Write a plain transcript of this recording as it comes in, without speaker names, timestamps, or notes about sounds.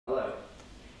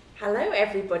Hello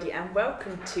everybody and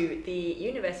welcome to the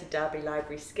University of Derby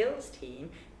Library Skills team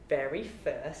very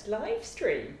first live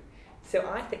stream. So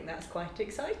I think that's quite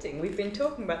exciting. We've been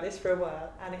talking about this for a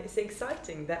while and it's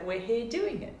exciting that we're here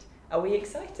doing it. Are we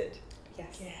excited?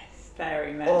 Yes,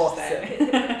 very much awesome.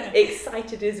 so.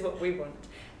 Excited is what we want.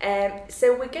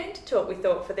 So we're going to talk, we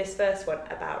thought, for this first one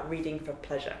about reading for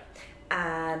pleasure.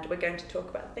 And we're going to talk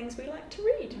about things we like to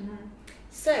read. Mm-hmm.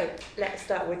 So let's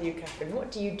start with you, Catherine.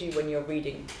 What do you do when you're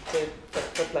reading for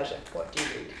pleasure? What do you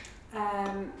read?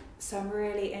 So I'm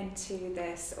really into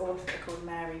this author called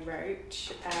Mary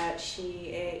Roach.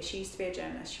 She used to be a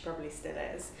journalist, she probably still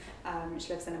is.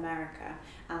 She lives in America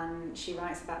and she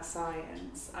writes about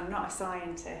science. I'm not a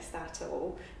scientist at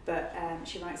all, but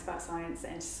she writes about science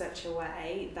in such a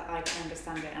way that I can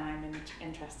understand it and I'm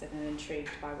interested and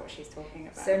intrigued by what she's talking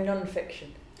about. So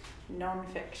non-fiction?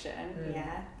 Non-fiction,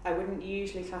 yeah. I wouldn't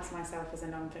usually class myself as a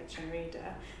non-fiction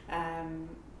reader,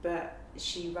 but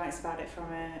she writes about it from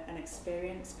an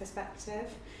experience perspective.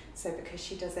 So because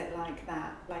she does it like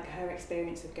that, like her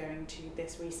experience of going to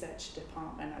this research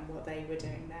department and what they were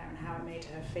doing there and how it made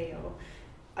her feel,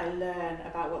 I learn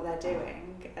about what they're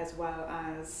doing as well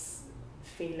as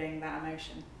feeling that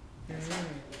emotion. Yeah.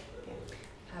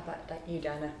 How about you,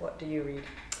 Diana? What do you read?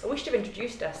 We should have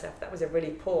introduced ourselves. That was a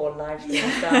really poor live stream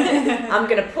starting. I'm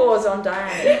going to pause on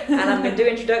Diana and I'm going to do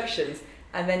introductions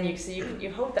and then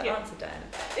you hold that answer, Diana.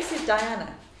 This is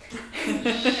Diana.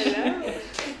 Hello.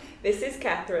 This is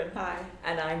Catherine. Hi.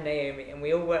 And I'm Naomi and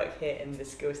we all work here in the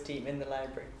skills team in the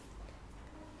library.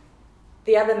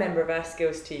 The other member of our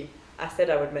skills team, I said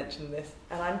I would mention this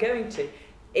and I'm going to,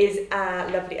 is our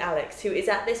lovely Alex, who is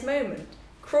at this moment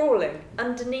crawling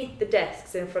underneath the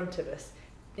desks in front of us.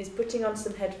 He's putting on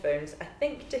some headphones, I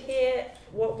think, to hear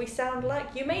what we sound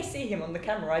like. You may see him on the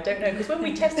camera, I don't know, because when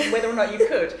we tested whether or not you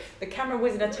could, the camera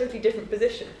was in a totally different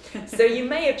position. So you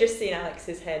may have just seen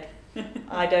Alex's head.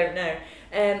 I don't know.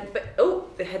 But, oh,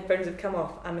 the headphones have come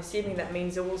off. I'm assuming that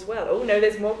means all's well. Oh, no,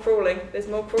 there's more crawling. There's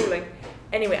more crawling.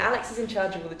 Anyway, Alex is in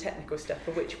charge of all the technical stuff,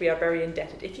 for which we are very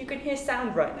indebted. If you can hear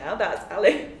sound right now, that's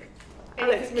Alex.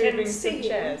 Alex moving some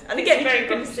chairs. And again, if you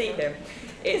can see him,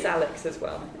 it's Alex as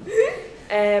well.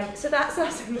 So that's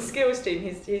us in the skills team.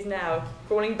 He's now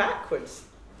crawling backwards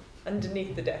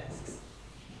underneath the desks.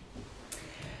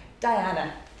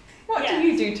 Diana, what do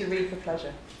you do to read for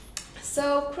pleasure?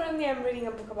 So currently I'm reading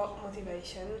a book about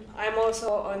motivation. I'm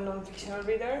also a non-fictional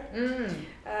reader,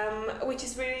 which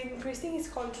is really interesting. It's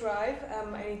called Drive,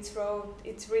 and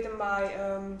it's written by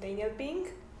Daniel Pink.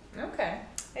 Okay.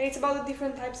 And it's about the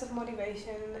different types of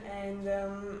motivation and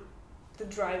the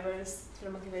drivers to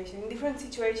the motivation in different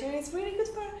situations. It's really good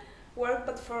for work,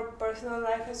 but for personal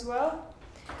life as well.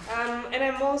 And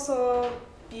I'm also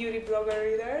a beauty blogger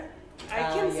reader. I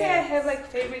can say I have like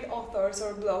favorite authors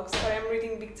or blogs, but I'm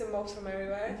reading bits and bobs from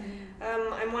everywhere.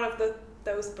 I'm one of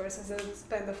those persons that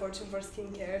spend a fortune for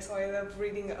skincare, so I love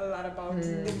reading a lot about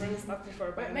different stuff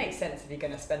before buying. It makes sense if you're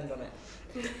going to spend on it.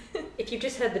 If you've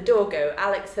just heard the door go,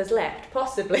 Alex has left,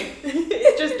 possibly.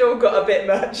 It's just all got a bit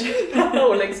much, the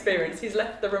whole experience. He's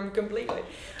left the room completely.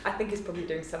 I think he's probably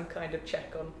doing some kind of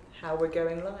check on how we're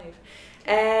going live.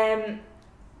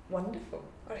 Wonderful.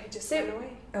 Or he just went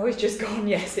away. Oh, he's just gone,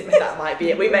 yes, that might be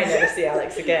it. We may never see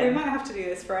Alex again. We might have to do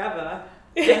this forever.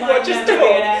 What, just talk?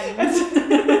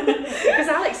 Because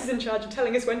Alex is in charge of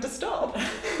telling us when to stop.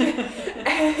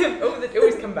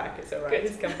 Always come back, it's alright,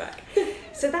 he's come back.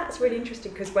 So that's really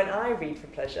interesting because when I read for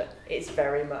pleasure, it's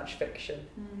very much fiction.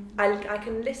 I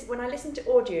can listen, when I listen to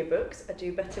audiobooks, I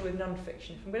do better with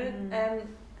non-fiction. If I'm going to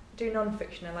do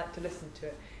non-fiction, I like to listen to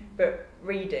it. But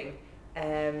reading,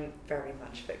 very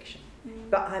much fiction.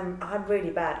 But I'm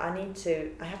really bad. I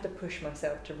have to push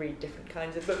myself to read different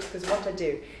kinds of books because what I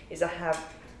do is I have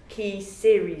key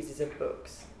series of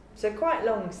books, so quite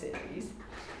long series,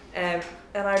 and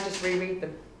I just reread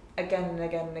them again and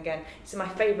again and again. So my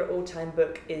favourite all-time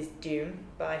book is Dune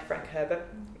by Frank Herbert,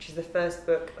 which is the first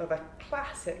book of a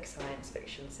classic science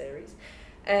fiction series,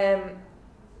 and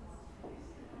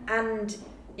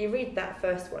you read that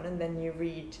first one and then you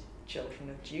read Children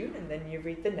of Dune, and then you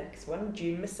read the next one,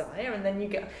 Dune Messiah, and then you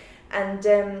go, and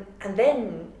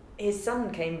then his son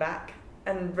came back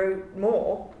and wrote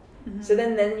more. So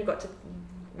then you got to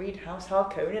read House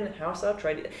Harkonnen and House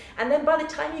Atreides, and then by the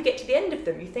time you get to the end of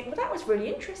them, you think, well, that was really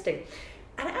interesting,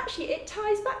 and actually it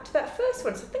ties back to that first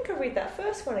one. So I think I'll read that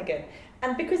first one again.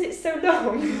 And because it's so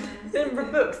long, number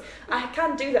of books, I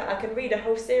can do that. I can read a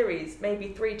whole series maybe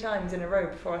 3 times in a row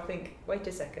before I think, wait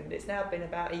a second, it's now been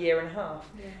about 1.5 years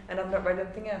and I've not read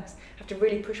anything else. I have to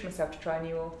really push myself to try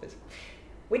new authors.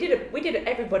 We did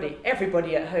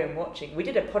everybody at home watching, we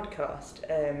did a podcast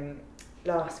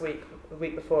last week, the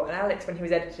week before, and Alex, when he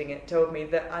was editing it, told me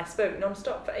that I spoke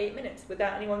non-stop for 8 minutes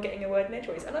without anyone getting a word in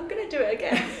edgeways, and I'm going to do it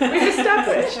again. We've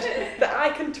established that I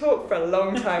can talk for a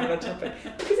long time on a topic,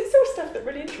 because it's all stuff that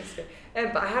really interests me.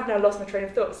 But I have now lost my train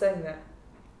of thought saying that.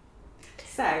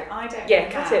 So, I don't know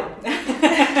cut it.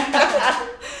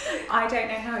 I don't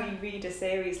know how you read a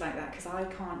series like that, because I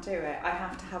can't do it. I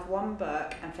have to have one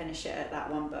book and finish it at that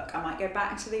one book. I might go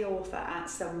back to the author at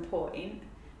some point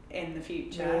in the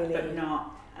future, Really? But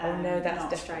not. Oh no, that's not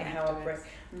definitely straight how I've read.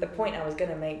 afterwards. The point I was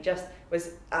going to make just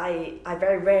was I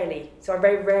very rarely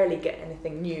get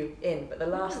anything new in, but the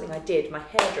last thing I did, my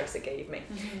hairdresser gave me.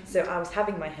 So I was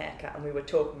having my hair cut and we were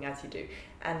talking as you do,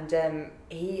 and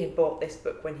he had bought this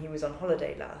book when he was on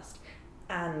holiday last,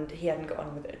 and he hadn't got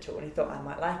on with it at all, and he thought I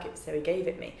might like it, so he gave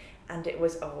it me, and it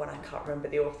was, and I can't remember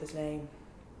the author's name.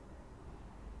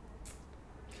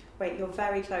 Wait, you're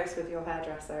very close with your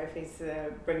hairdresser if he's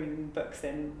bringing books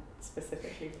in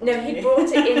specifically for No, he brought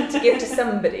it in to give to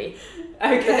somebody.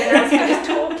 Okay. But then as he was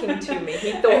talking to me,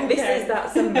 he thought, this is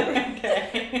that somebody.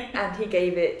 Okay. And he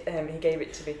gave it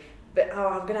to me. But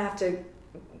I'm gonna have to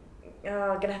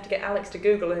get Alex to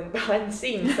Google him behind the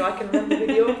scenes so I can remember who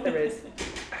the author is.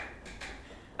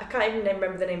 I can't even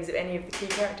remember the names of any of the key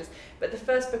characters. But the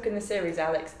first book in the series,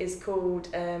 Alex, is called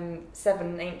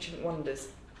 7 Ancient Wonders.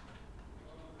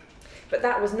 But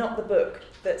that was not the book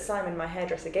that Simon, my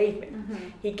hairdresser, gave me.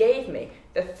 He gave me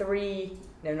it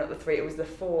was the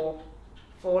four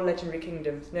legendary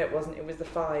kingdoms. No, it wasn't, it was the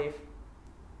 5.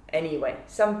 Anyway,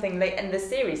 something late, and the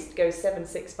series goes 7,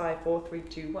 6, 5, 4, 3,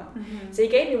 2, 1. So he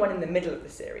gave me one in the middle of the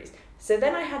series. So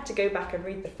then I had to go back and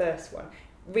read the first one,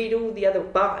 read all the other,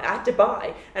 I had to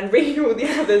buy and read all the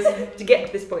others to get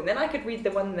to this point. Then I could read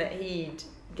the one that he'd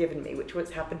given me, which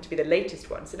happened to be the latest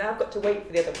one. So now I've got to wait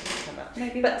for the other one to come out.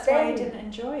 Maybe that's why I didn't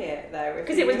enjoy it though.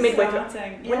 Because it was midway through.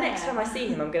 Yeah. Well, next time I see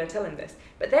him, I'm going to tell him this.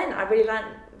 But then I really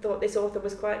thought this author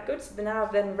was quite good. So now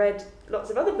I've then read lots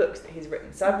of other books that he's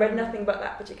written. So I've read nothing but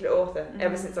that particular author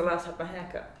ever since I last had my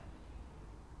haircut.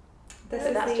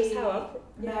 That's just how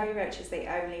Mary Roach is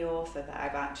the only author that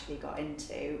I've actually got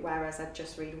into, whereas I'd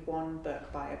just read one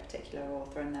book by a particular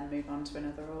author and then move on to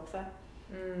another author.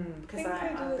 Because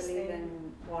I believe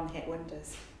in one-hit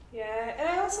wonders. Yeah, and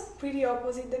I'm also pretty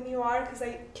opposite than you are, because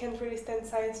I can't really stand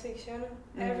science fiction.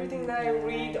 Everything that I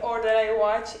read or that I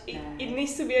watch, it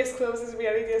needs to be as close as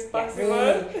reality as possible.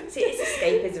 Really. See, it's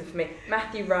escapism for me.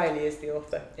 Matthew Riley is the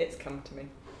author. It's come to me.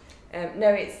 No,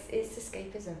 it's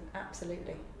escapism,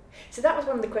 absolutely. So that was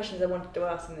one of the questions I wanted to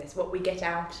ask in this, what we get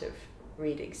out of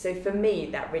reading. So for me,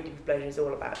 that reading for pleasure is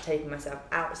all about taking myself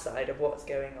outside of what's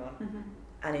going on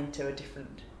and into a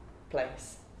different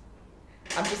place.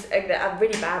 I'm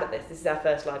really bad at this. This is our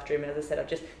first live stream, and as I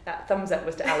said, that thumbs up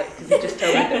was to Alex because he just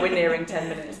told me that we're nearing 10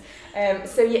 minutes.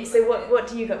 So what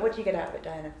do you get out of it,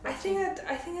 Diana? I think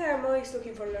I'm always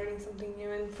looking for learning something new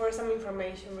and for some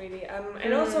information, really.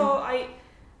 And also I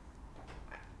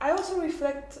also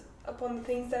reflect upon the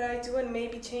things that I do and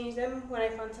maybe change them when I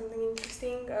find something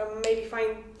interesting. Maybe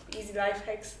find easy life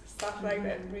hacks, stuff like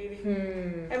that, really.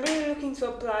 I'm really looking to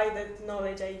apply that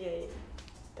knowledge I gain.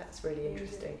 That's really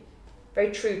interesting.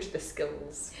 Very true to the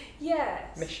skills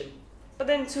mission. But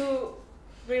then to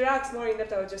relax more in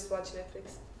depth, I would just watch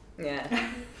Netflix. Yeah.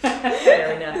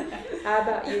 Fair enough. How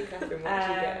about you, Catherine? What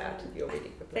do you get out of your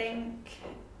reading for pleasure? I think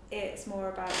it's more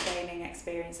about gaining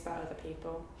experience about other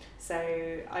people. So,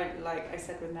 like I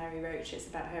said with Mary Roach, it's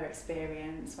about her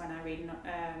experience. When I read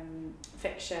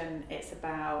fiction, it's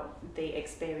about the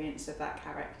experience of that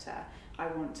character. I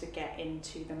want to get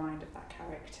into the mind of that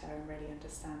character and really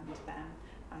understand them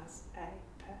as a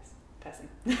person.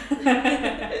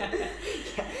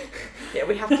 Yeah,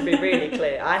 we have to be really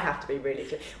clear. I have to be really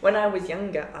clear. When I was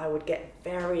younger, I would get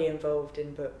very involved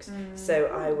in books. So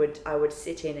I would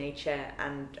sit in a chair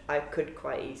and I could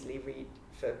quite easily read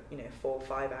for 4 or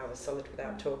 5 hours solid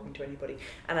without talking to anybody.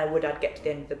 And I'd get to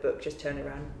the end of the book, just turn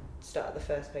around, start at the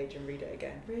first page and read it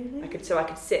again. Really? I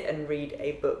could sit and read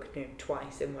a book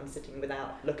twice in one sitting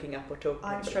without looking up or talking.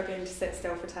 I'm struggling to sit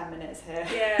still for 10 minutes here.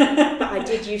 Yeah. But I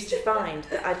did used to find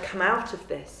that I'd come out of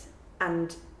this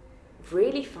and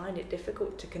really find it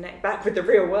difficult to connect back with the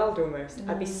real world almost.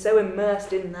 I'd be so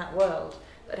immersed in that world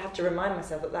that I'd have to remind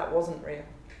myself that wasn't real.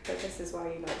 But this is why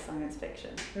you like science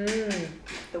fiction.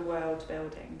 The world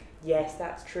building. Yes,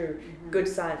 that's true. Good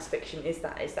science fiction is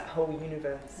that whole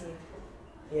universe.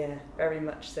 Yeah, very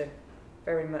much so.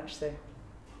 Very much so.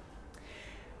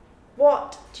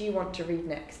 What do you want to read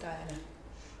next, Diana?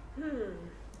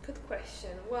 Good question.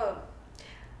 Well,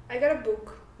 I got a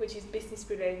book which is business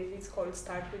related. It's called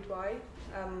Start With Why.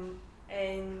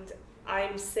 And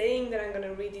I'm saying that I'm going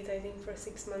to read it, I think, for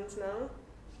 6 months now.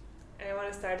 I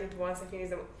want to start it once I finish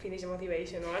the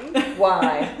motivation one.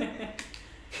 Why?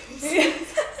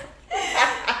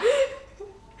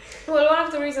 Well, one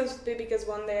of the reasons would be because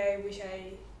one day I wish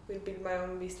I will build my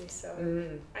own business, so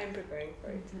I'm preparing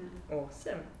for it.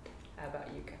 Awesome. How about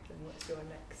you, Catherine? What's your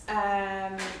next?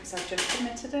 So I've just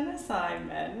submitted an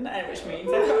assignment, which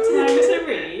means I've got time to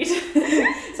read.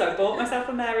 So I bought myself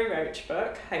a Mary Roach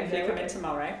book, hopefully coming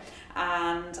tomorrow,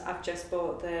 and I've just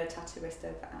bought the Tattooist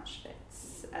of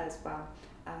Auschwitz as well.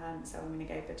 So I'm going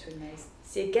to go between those.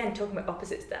 See, again, talking about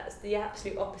opposites, that's the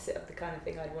absolute opposite of the kind of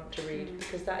thing I'd want to read,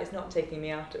 because that is not taking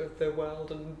me out of the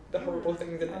world and the horrible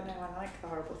things in it. Oh no, I like the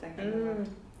horrible things in the world.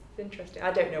 It's interesting.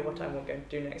 I don't know what I'm going to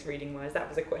do next reading wise. That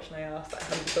was a question I asked that I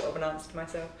hadn't thought of an answer to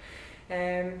myself.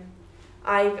 I'm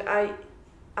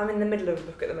in the middle of a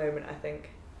book at the moment, I think.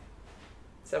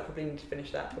 So I probably need to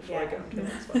finish that before I go on to the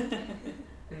next one.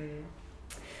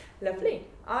 Lovely.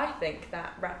 I think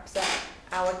that wraps up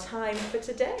our time for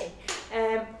today.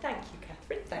 Thank you,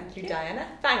 Catherine. Thank you, Diana.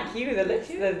 Thank you, the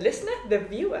listener, the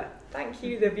viewer. Thank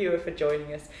you, the viewer, for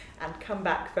joining us, and come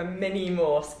back for many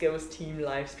more Skills Team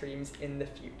live streams in the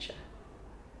future.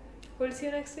 We'll see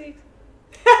you next week.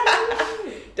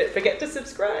 Don't forget to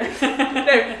subscribe.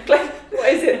 No, click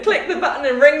the button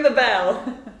and ring the bell.